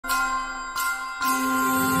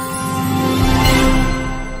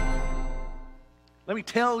Let me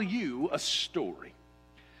tell you a story.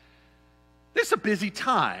 This is a busy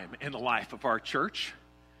time in the life of our church.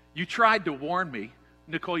 You tried to warn me,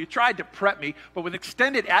 Nicole, you tried to prep me, but with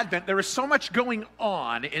extended Advent, there is so much going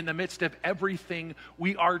on in the midst of everything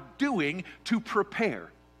we are doing to prepare.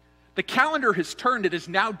 The calendar has turned. It is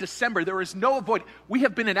now December. There is no avoid. We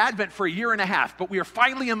have been in Advent for a year and a half, but we are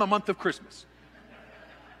finally in the month of Christmas.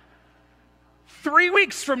 3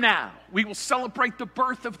 weeks from now, we will celebrate the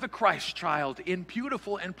birth of the Christ child in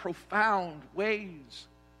beautiful and profound ways.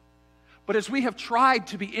 But as we have tried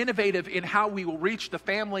to be innovative in how we will reach the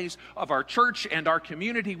families of our church and our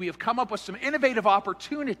community, we have come up with some innovative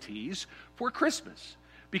opportunities for Christmas.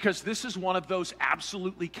 Because this is one of those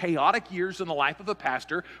absolutely chaotic years in the life of a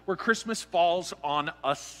pastor where Christmas falls on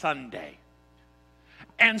a Sunday.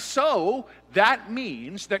 And so that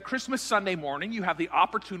means that Christmas Sunday morning, you have the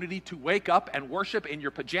opportunity to wake up and worship in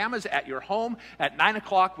your pajamas at your home at 9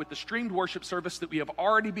 o'clock with the streamed worship service that we have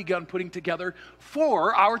already begun putting together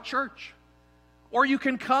for our church. Or you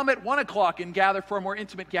can come at 1 o'clock and gather for a more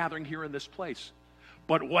intimate gathering here in this place.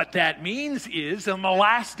 But what that means is, on the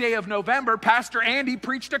last day of November, Pastor Andy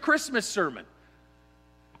preached a Christmas sermon.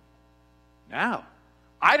 Now,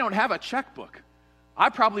 I don't have a checkbook. I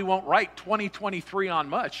probably won't write 2023 on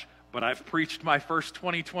much, but I've preached my first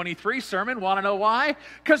 2023 sermon. Want to know why?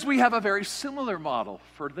 Because we have a very similar model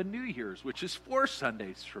for the New Year's, which is 4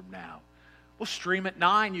 Sundays from now. We'll stream at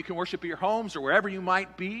 9. You can worship at your homes or wherever you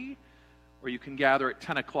might be, or you can gather at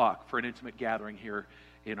 10 o'clock for an intimate gathering here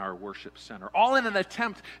in our worship center, all in an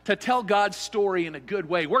attempt to tell God's story in a good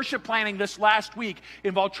way. Worship planning this last week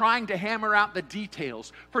involved trying to hammer out the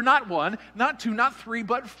details for not 1, not 2, not 3,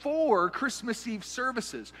 but 4 Christmas Eve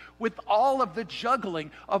services, with all of the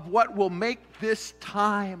juggling of what will make this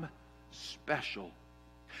time special.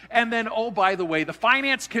 And then, oh, by the way, the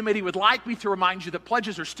finance committee would like me to remind you that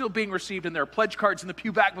pledges are still being received, and there are pledge cards in the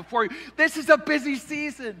pew back before you. This is a busy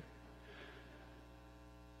season.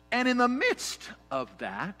 And in the midst of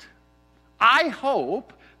that, I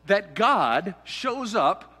hope that God shows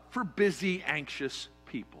up for busy, anxious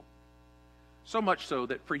people. So much so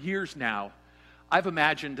that for years now, I've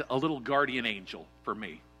imagined a little guardian angel for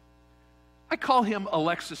me. I call him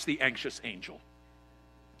Alexis the anxious angel.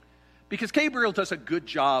 Because Gabriel does a good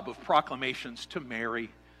job of proclamations to Mary,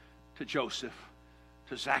 to Joseph,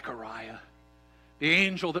 to Zechariah, the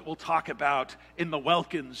angel that we'll talk about in the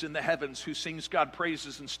welkins in the heavens who sings God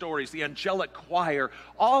praises and stories, the angelic choir,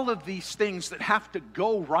 all of these things that have to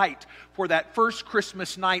go right for that first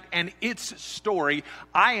Christmas night and its story,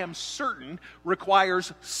 I am certain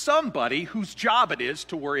requires somebody whose job it is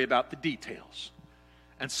to worry about the details.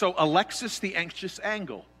 And so Alexis, the anxious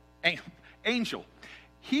angel,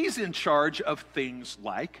 he's in charge of things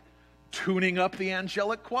like tuning up the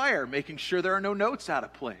angelic choir, making sure there are no notes out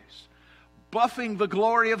of place, buffing the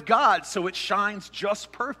glory of God so it shines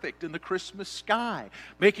just perfect in the Christmas sky,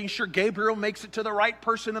 making sure Gabriel makes it to the right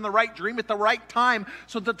person in the right dream at the right time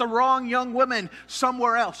so that the wrong young woman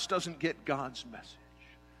somewhere else doesn't get God's message.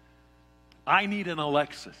 I need an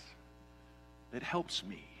Alexis that helps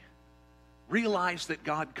me realize that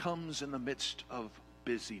God comes in the midst of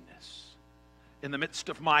busyness, in the midst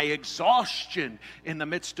of my exhaustion, in the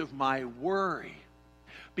midst of my worry.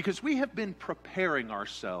 Because we have been preparing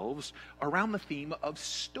ourselves around the theme of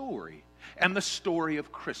story and the story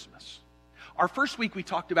of Christmas. Our first week we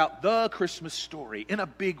talked about the Christmas story in a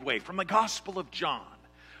big way from the Gospel of John.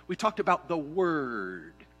 We talked about the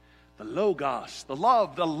Word, the Logos, the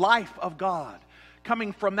love, the life of God,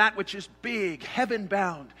 coming from that which is big,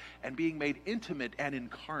 heaven-bound, and being made intimate and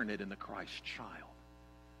incarnate in the Christ child.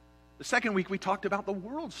 The second week we talked about the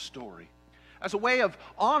world story, as a way of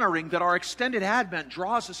honoring that our extended Advent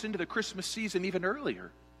draws us into the Christmas season even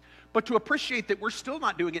earlier, but to appreciate that we're still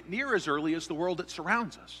not doing it near as early as the world that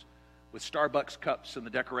surrounds us, with Starbucks cups and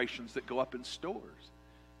the decorations that go up in stores.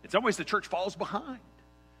 In some ways, the church falls behind.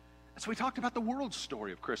 And so we talked about the world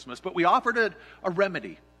story of Christmas, but we offered a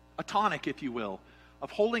remedy, a tonic, if you will,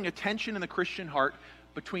 of holding a tension in the Christian heart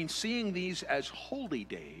between seeing these as holy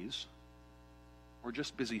days or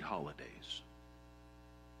just busy holidays.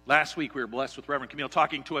 Last week, we were blessed with Reverend Camille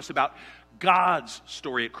talking to us about God's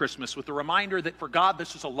story at Christmas, with the reminder that for God,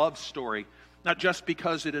 this is a love story, not just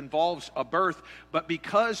because it involves a birth, but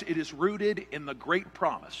because it is rooted in the great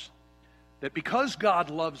promise that because God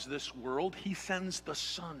loves this world, He sends the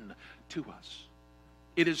Son to us.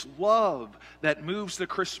 It is love that moves the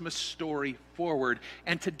Christmas story forward.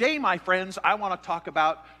 And today, my friends, I want to talk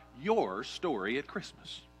about your story at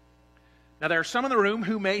Christmas. Now, there are some in the room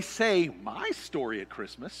who may say, my story at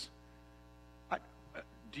Christmas?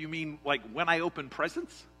 Do you mean like when I open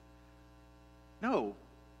presents? No,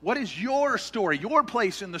 What is your story, your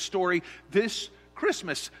place in the story this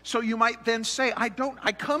Christmas? So you might then say, I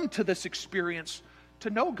come to this experience to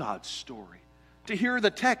know God's story, to hear the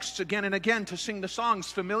texts again and again, to sing the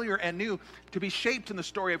songs familiar and new, to be shaped in the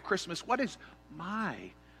story of Christmas. What is my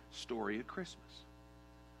story at Christmas?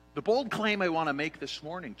 The bold claim I want to make this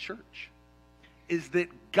morning, church, is that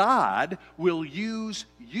God will use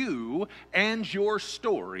you and your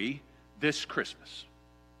story this Christmas.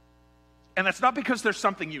 And that's not because there's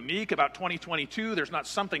something unique about 2022. There's not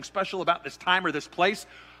something special about this time or this place.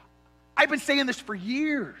 I've been saying this for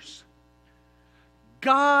years.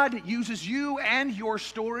 God uses you and your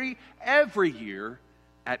story every year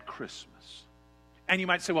at Christmas. And you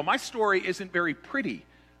might say, well, my story isn't very pretty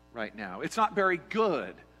right now. It's not very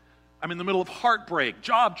good. I'm in the middle of heartbreak,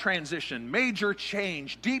 job transition, major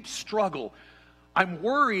change, deep struggle. I'm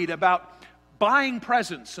worried about buying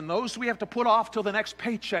presents and those we have to put off till the next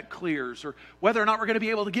paycheck clears, or whether or not we're going to be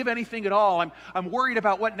able to give anything at all. I'm worried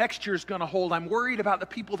about what next year's going to hold. I'm worried about the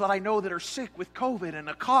people that I know that are sick with COVID and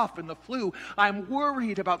a cough and the flu. I'm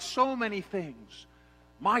worried about so many things.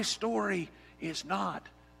 My story is not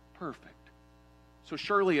perfect. So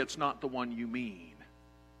surely it's not the one you mean.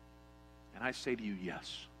 And I say to you,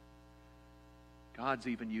 yes. God's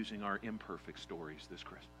even using our imperfect stories this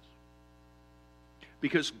Christmas.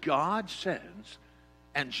 Because God sends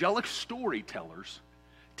angelic storytellers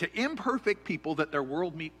to imperfect people that their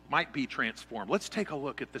world might be transformed. Let's take a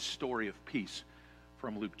look at this story of peace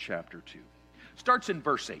from Luke chapter 2. Starts in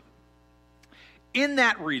verse 8. In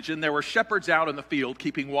that region there were shepherds out in the field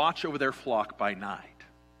keeping watch over their flock by night.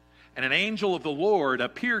 And an angel of the Lord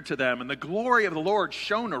appeared to them, and the glory of the Lord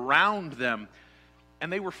shone around them,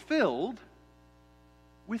 and they were filled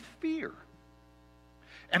with fear.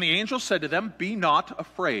 And the angel said to them, be not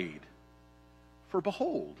afraid, for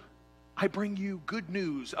behold, I bring you good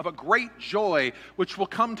news of a great joy which will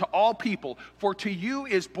come to all people. For to you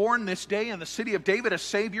is born this day in the city of David a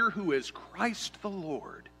Savior who is Christ the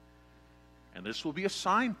Lord. And this will be a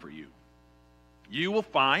sign for you. You will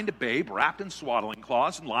find a babe wrapped in swaddling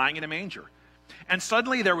cloths and lying in a manger. And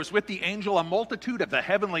suddenly there was with the angel a multitude of the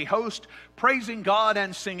heavenly host, praising God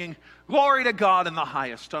and singing, Glory to God in the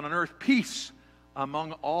highest, on earth peace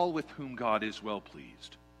among all with whom God is well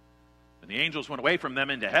pleased. And the angels went away from them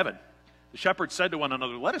into heaven. The shepherds said to one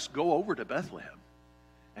another, let us go over to Bethlehem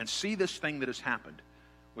and see this thing that has happened,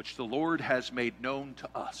 which the Lord has made known to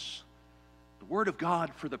us. The word of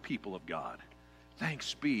God for the people of God.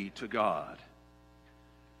 Thanks be to God.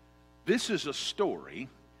 This is a story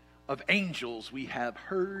of angels we have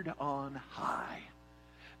heard on high.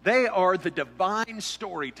 They are the divine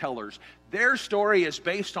storytellers. Their story is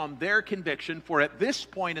based on their conviction, for at this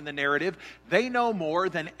point in the narrative, they know more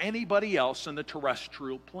than anybody else in the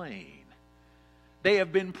terrestrial plane. They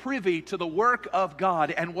have been privy to the work of God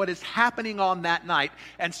and what is happening on that night,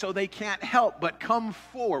 and so they can't help but come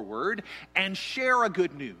forward and share a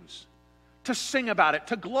good news, to sing about it,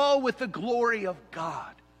 to glow with the glory of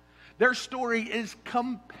God. Their story is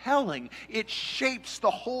compelling. It shapes the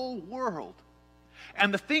whole world.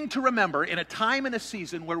 And the thing to remember in a time and a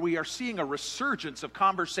season where we are seeing a resurgence of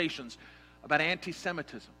conversations about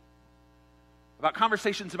anti-Semitism, about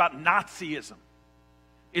conversations about Nazism,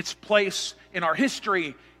 its place in our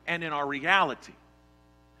history and in our reality,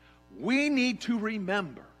 we need to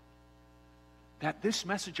remember that this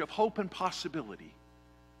message of hope and possibility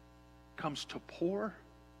comes to poor,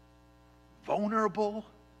 vulnerable,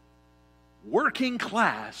 working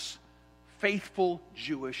class, faithful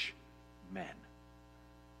Jewish men.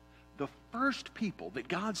 The first people that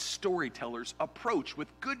God's storytellers approach with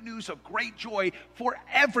good news of great joy for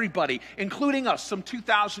everybody, including us some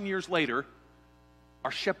 2,000 years later, are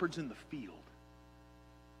shepherds in the field.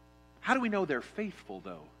 How do we know they're faithful,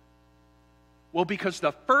 though? Well, because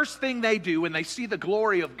the first thing they do when they see the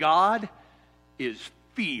glory of God is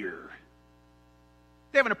fear.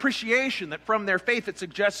 They have an appreciation that from their faith it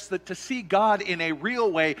suggests that to see God in a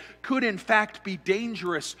real way could in fact be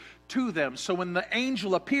dangerous to them. So when the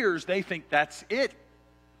angel appears, they think that's it.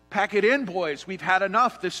 Pack it in, boys. We've had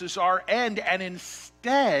enough. This is our end. And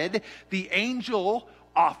instead, the angel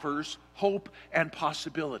offers hope and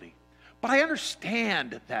possibility. But I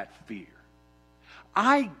understand that fear.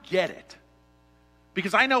 I get it.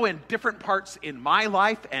 Because I know in different parts in my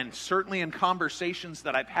life, and certainly in conversations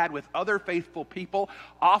that I've had with other faithful people,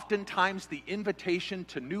 oftentimes the invitation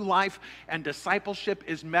to new life and discipleship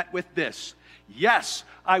is met with this: yes,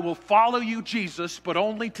 I will follow you, Jesus, but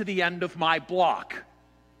only to the end of my block.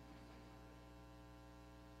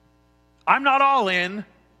 I'm not all in,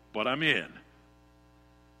 but I'm in.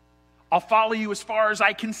 I'll follow you as far as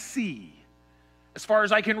I can see, as far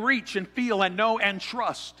as I can reach and feel and know and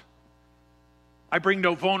trust. I bring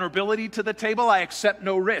no vulnerability to the table. I accept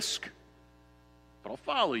no risk. But I'll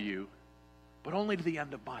follow you, but only to the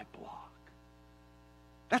end of my block.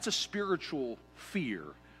 That's a spiritual fear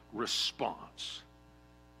response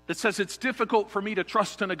that says it's difficult for me to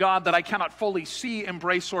trust in a God that I cannot fully see,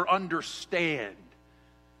 embrace, or understand.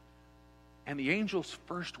 And the angel's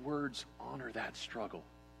first words honor that struggle.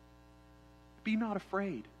 Be not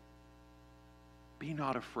afraid. Be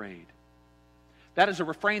not afraid. That is a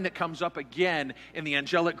refrain that comes up again in the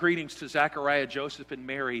angelic greetings to Zechariah, Joseph, and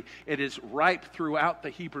Mary. It is ripe throughout the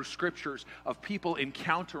Hebrew Scriptures of people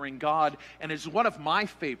encountering God, and is one of my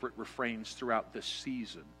favorite refrains throughout this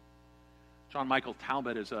season. John Michael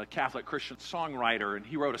Talbot is a Catholic Christian songwriter, and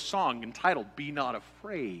he wrote a song entitled Be Not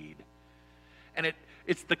Afraid. And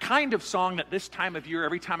it's the kind of song that this time of year,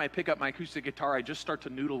 every time I pick up my acoustic guitar, I just start to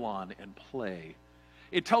noodle on and play.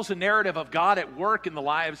 It tells a narrative of God at work in the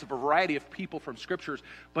lives of a variety of people from Scriptures,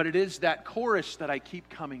 but it is that chorus that I keep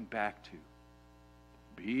coming back to.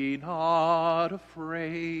 Be not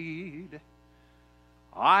afraid.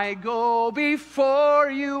 I go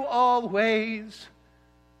before you always.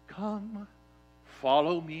 Come,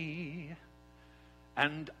 follow me,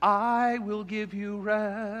 and I will give you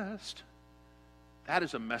rest. That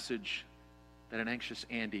is a message that an anxious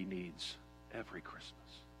Andy needs every Christmas.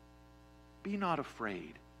 Be not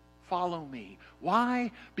afraid. Follow me. Why?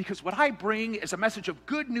 Because what I bring is a message of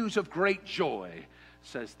good news of great joy,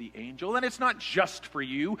 says the angel. And it's not just for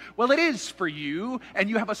you. Well, it is for you, and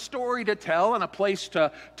you have a story to tell and a place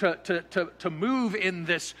to move in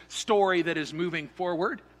this story that is moving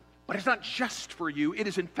forward. But it's not just for you. It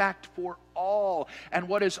is, in fact, for all. And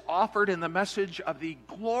what is offered in the message of the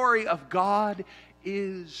glory of God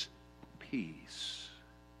is peace.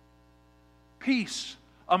 Peace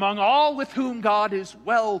among all with whom God is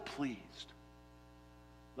well pleased.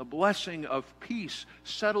 The blessing of peace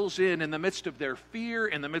settles in the midst of their fear,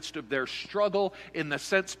 in the midst of their struggle, in the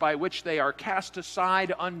sense by which they are cast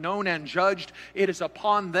aside, unknown and judged. It is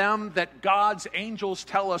upon them that God's angels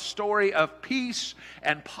tell a story of peace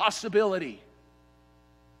and possibility.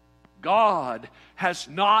 God has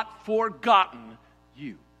not forgotten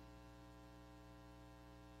you.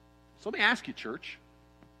 So let me ask you, church,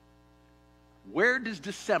 where does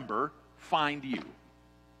December find you?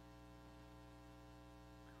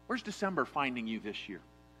 Where's December finding you this year?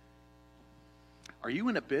 Are you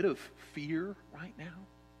in a bit of fear right now?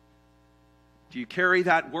 Do you carry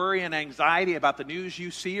that worry and anxiety about the news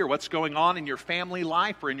you see or what's going on in your family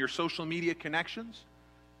life or in your social media connections?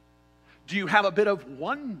 Do you have a bit of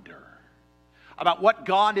wonder about what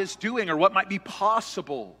God is doing or what might be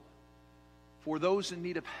possible for those in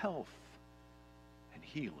need of health and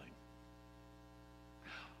healing?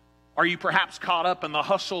 Are you perhaps caught up in the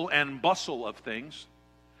hustle and bustle of things,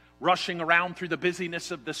 rushing around through the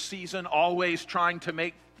busyness of the season, always trying to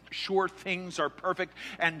make sure things are perfect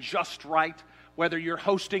and just right? Whether you're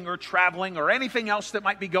hosting or traveling or anything else that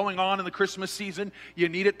might be going on in the Christmas season, you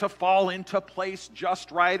need it to fall into place just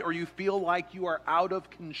right, or you feel like you are out of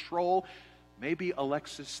control. Maybe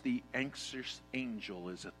Alexis, the anxious angel,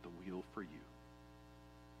 is at the wheel for you.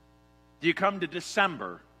 Do you come to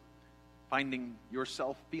December finding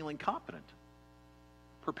yourself feeling confident,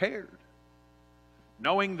 prepared,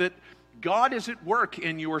 knowing that God is at work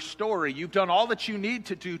in your story? You've done all that you need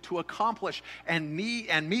to do to accomplish and meet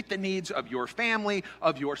the needs of your family,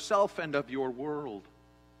 of yourself, and of your world.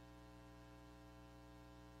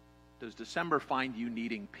 Does December find you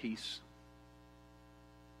needing peace?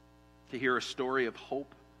 To hear a story of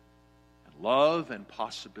hope and love and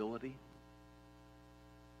possibility?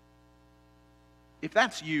 If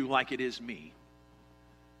that's you, like it is me,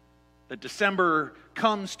 that December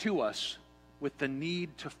comes to us with the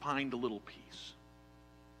need to find a little peace,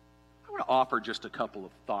 I want to offer just a couple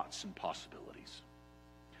of thoughts and possibilities.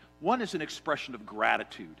 One is an expression of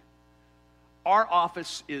gratitude. Our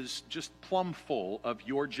office is just plumb full of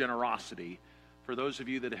your generosity for those of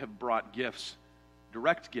you that have brought gifts,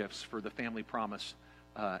 direct gifts for the Family Promise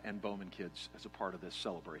and Bowman kids as a part of this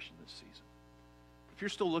celebration this season. If you're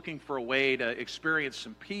still looking for a way to experience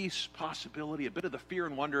some peace, possibility, a bit of the fear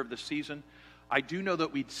and wonder of the season, I do know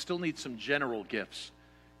that we still need some general gifts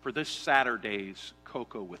for this Saturday's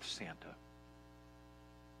Cocoa with Santa.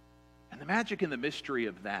 And the magic and the mystery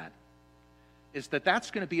of that is that that's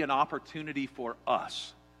going to be an opportunity for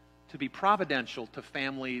us to be providential to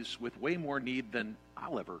families with way more need than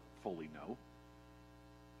I'll ever fully know.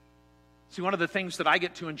 See, one of the things that I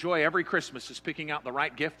get to enjoy every Christmas is picking out the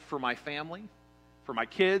right gift for my family, for my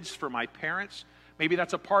kids, for my parents. Maybe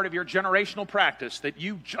that's a part of your generational practice, that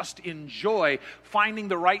you just enjoy finding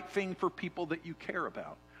the right thing for people that you care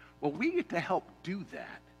about. Well, we get to help do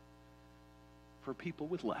that for people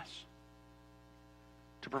with less.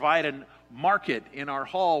 To provide a market in our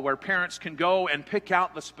hall where parents can go and pick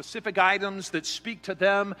out the specific items that speak to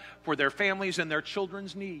them for their families and their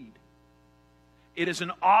children's need. It is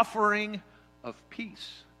an offering of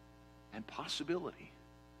peace and possibility.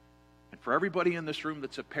 And for everybody in this room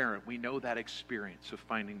that's a parent, we know that experience of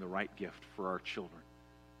finding the right gift for our children.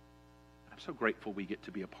 I'm so grateful we get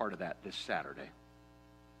to be a part of that this Saturday.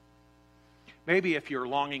 Maybe if you're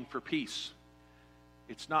longing for peace,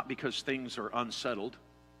 it's not because things are unsettled.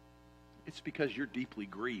 It's because you're deeply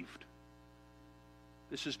grieved.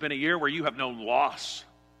 This has been a year where you have known loss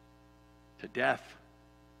to death,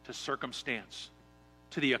 to circumstance,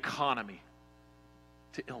 to the economy,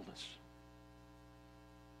 to illness.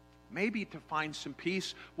 Maybe to find some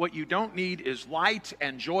peace, what you don't need is light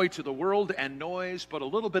and joy to the world and noise, but a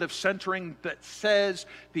little bit of centering that says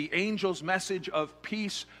the angel's message of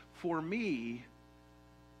peace for me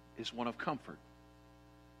is one of comfort.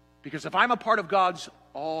 Because if I'm a part of God's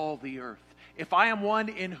all the earth, if I am one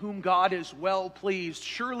in whom God is well pleased,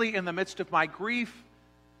 surely in the midst of my grief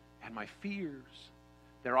and my fears,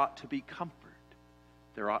 there ought to be comfort.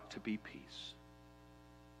 There ought to be peace.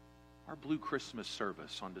 Our Blue Christmas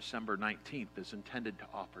service on December 19th is intended to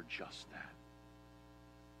offer just that.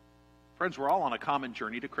 Friends, we're all on a common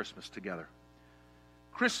journey to Christmas together.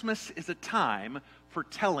 Christmas is a time for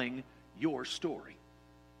telling your story.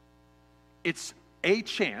 It's a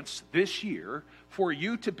chance this year for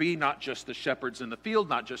you to be not just the shepherds in the field,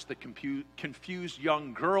 not just the confused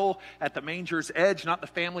young girl at the manger's edge, not the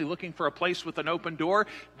family looking for a place with an open door.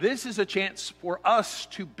 This is a chance for us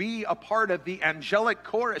to be a part of the angelic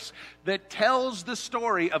chorus that tells the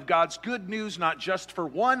story of God's good news, not just for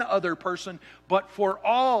one other person, but for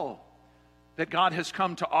all, that God has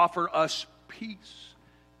come to offer us peace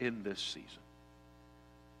in this season.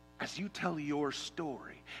 As you tell your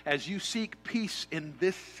story, as you seek peace in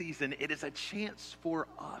this season, it is a chance for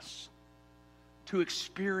us to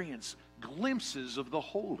experience glimpses of the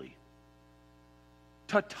holy,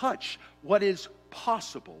 to touch what is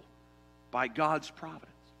possible by God's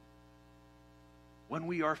providence. When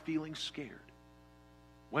we are feeling scared,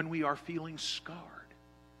 when we are feeling scarred,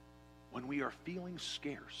 when we are feeling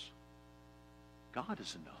scarce, God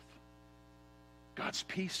is enough. God's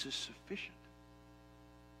peace is sufficient.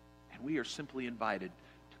 And we are simply invited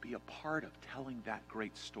to be a part of telling that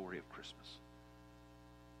great story of Christmas.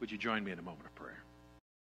 Would you join me in a moment of prayer?